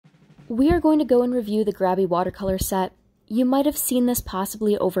We are going to go and review the Grabie watercolor set. You might have seen this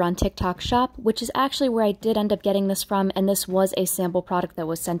possibly over on TikTok Shop, which is actually where I did end up getting this from, and this was a sample product that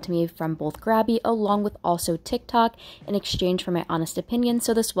was sent to me from both Grabie along with also TikTok in exchange for my honest opinion,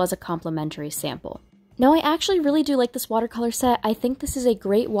 so this was a complimentary sample. Now, I actually really do like this watercolor set. I think this is a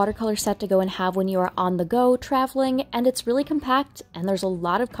great watercolor set to go and have when you are on the go, traveling, and it's really compact, and there's a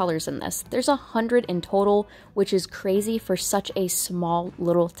lot of colors in this. There's 100 in total, which is crazy for such a small,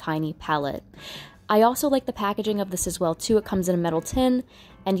 little, tiny palette. I also like the packaging of this as well, too. It comes in a metal tin,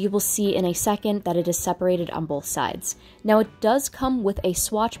 and you will see in a second that it is separated on both sides. Now, it does come with a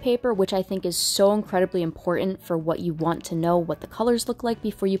swatch paper, which I think is so incredibly important for what you want to know what the colors look like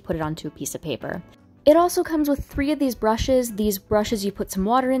before you put it onto a piece of paper. It also comes with 3 of these brushes. These brushes you put some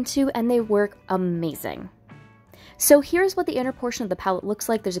water into, and they work amazing. So here's what the inner portion of the palette looks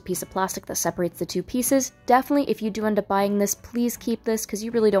like. There's a piece of plastic that separates the 2 pieces. Definitely, if you do end up buying this, please keep this because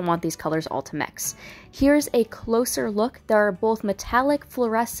you really don't want these colors all to mix. Here's a closer look. There are both metallic,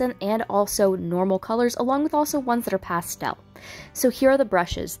 fluorescent, and also normal colors, along with also ones that are pastel. So here are the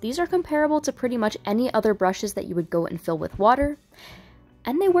brushes. These are comparable to pretty much any other brushes that you would go and fill with water.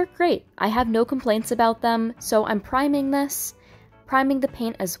 And they work great. I have no complaints about them, so I'm priming this, priming the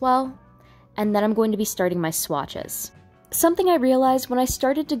paint as well, and then I'm going to be starting my swatches. Something I realized when I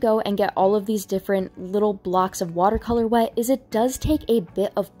started to go and get all of these different little blocks of watercolor wet is it does take a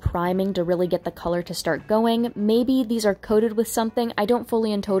bit of priming to really get the color to start going. Maybe these are coated with something, I don't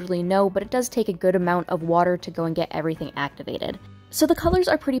fully and totally know, but it does take a good amount of water to go and get everything activated. So the colors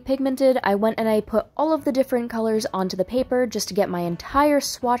are pretty pigmented. I went and I put all of the different colors onto the paper just to get my entire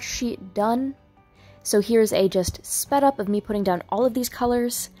swatch sheet done. So here's a just sped up of me putting down all of these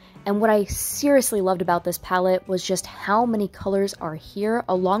colors. And what I seriously loved about this palette was just how many colors are here,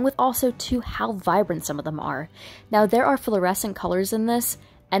 along with also too how vibrant some of them are. Now there are fluorescent colors in this,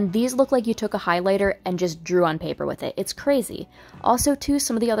 and these look like you took a highlighter and just drew on paper with it. It's crazy. Also too,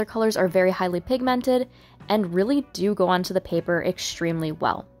 some of the other colors are very highly pigmented and really do go onto the paper extremely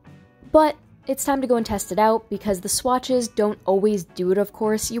well. But it's time to go and test it out because the swatches don't always do it, of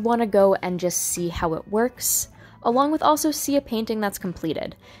course. You want to go and just see how it works, along with also see a painting that's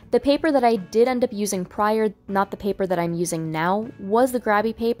completed. The paper that I did end up using prior, not the paper that I'm using now, was the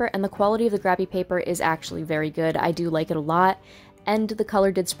Grabie paper, and the quality of the Grabie paper is actually very good. I do like it a lot, and the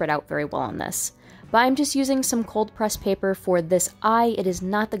color did spread out very well on this. But I'm just using some cold press paper for this eye. It is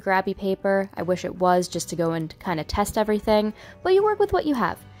not the Grabie paper. I wish it was, just to go and kind of test everything, but you work with what you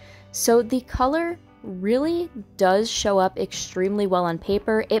have. So the color really does show up extremely well on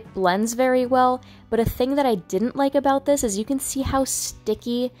paper. It blends very well, but a thing that I didn't like about this is you can see how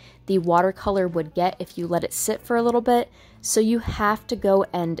sticky the watercolor would get if you let it sit for a little bit. So you have to go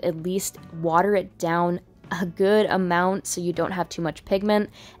and at least water it down a good amount so you don't have too much pigment.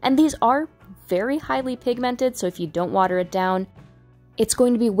 And these are very highly pigmented, so if you don't water it down, it's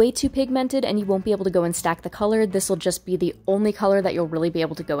going to be way too pigmented and you won't be able to go and stack the color. This will just be the only color that you'll really be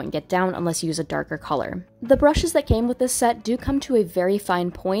able to go and get down unless you use a darker color. The brushes that came with this set do come to a very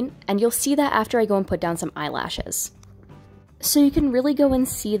fine point, and you'll see that after I go and put down some eyelashes. So you can really go and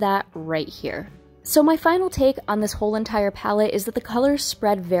see that right here. So my final take on this whole entire palette is that the colors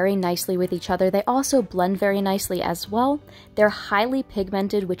spread very nicely with each other. They also blend very nicely as well. They're highly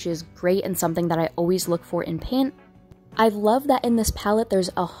pigmented, which is great and something that I always look for in paint. I love that in this palette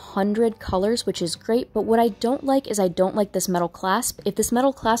there's 100 colors, which is great, but what I don't like is I don't like this metal clasp. If this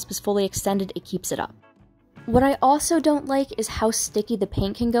metal clasp is fully extended, it keeps it up. What I also don't like is how sticky the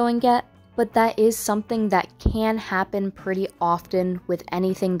paint can go and get, but that is something that can happen pretty often with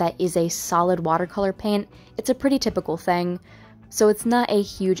anything that is a solid watercolor paint. It's a pretty typical thing, so it's not a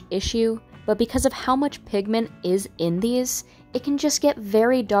huge issue, but because of how much pigment is in these, it can just get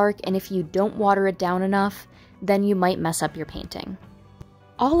very dark, and if you don't water it down enough, then you might mess up your painting.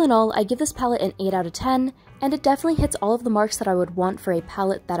 All in all, I give this palette an 8 out of 10, and it definitely hits all of the marks that I would want for a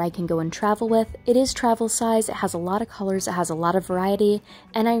palette that I can go and travel with. It is travel size, it has a lot of colors, it has a lot of variety,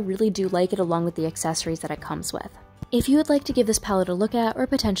 and I really do like it along with the accessories that it comes with. If you would like to give this palette a look at or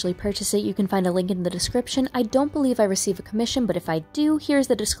potentially purchase it, you can find a link in the description. I don't believe I receive a commission, but if I do, here's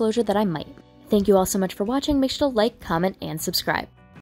the disclosure that I might. Thank you all so much for watching. Make sure to like, comment, and subscribe.